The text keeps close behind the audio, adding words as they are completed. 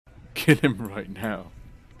kill him right now.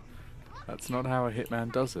 That's not how a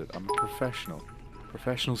hitman does it. I'm a professional.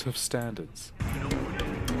 Professionals have standards.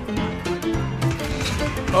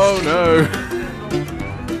 Oh no!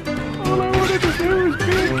 All I wanted to do was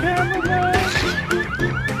be a cameraman!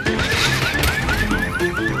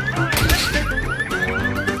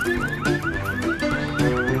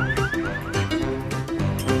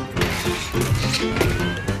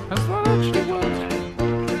 Has that actually worked?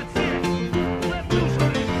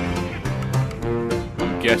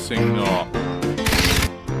 I'm guessing not.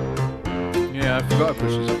 Yeah, I forgot I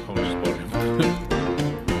pushed this unconscious volume.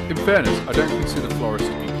 In fairness, I don't consider florist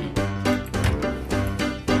to be key.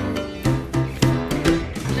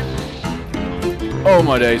 Oh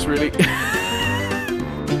my days, really?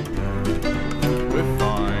 We're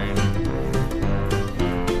fine.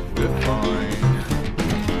 We're fine.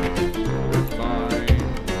 We're fine.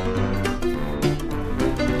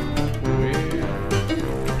 We're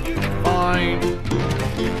fine.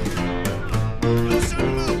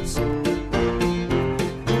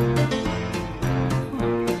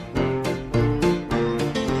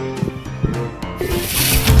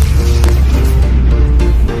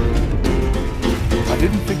 I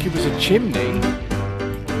didn't think it was a chimney.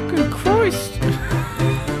 Good Christ!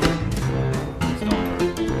 It's not.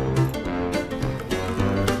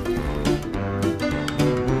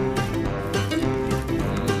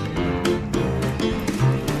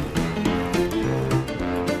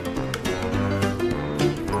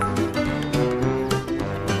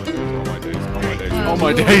 Oh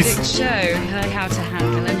my days. Show her how to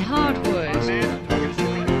handle in hardwood.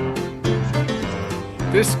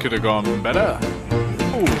 This could have gone better.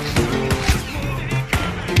 Ooh.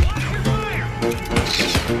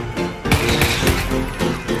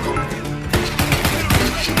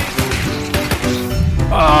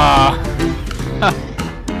 Ah!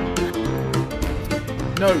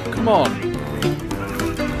 No, come on.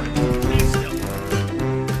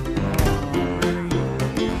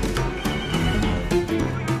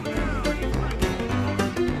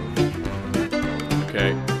 Okay,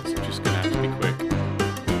 it's just gonna have to be quick.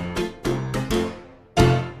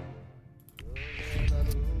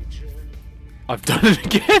 I've done it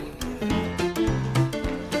again!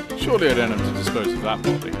 Surely I don't have to dispose of that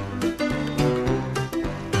body.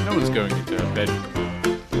 No one's going into her bedroom.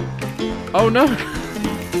 Oh no!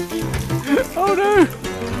 Oh no!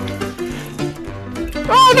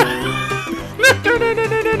 Oh no! No no no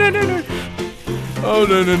no no no no no! Oh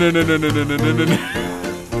no no no no no no no no no no!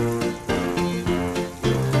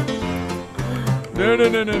 No no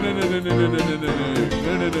no no no no no no no no no no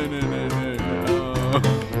no no no no no no.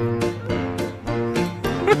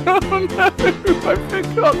 Oh no! I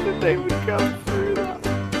forgot that they would come through that.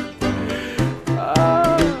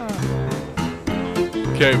 Ah.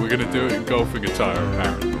 Okay, we're gonna do it engulfing a tire,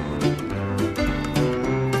 apparently.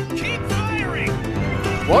 Keep firing!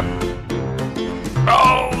 What?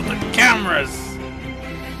 Oh, the cameras!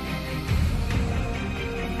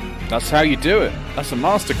 That's how you do it. That's a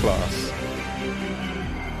masterclass.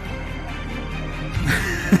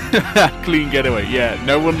 Clean getaway. Yeah,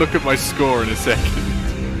 no one look at my score in a second.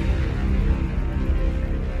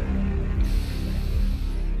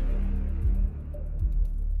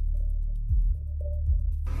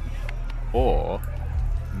 Or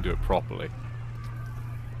you can do it properly,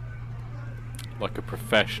 like a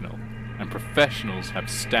professional, and professionals have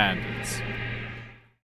standards.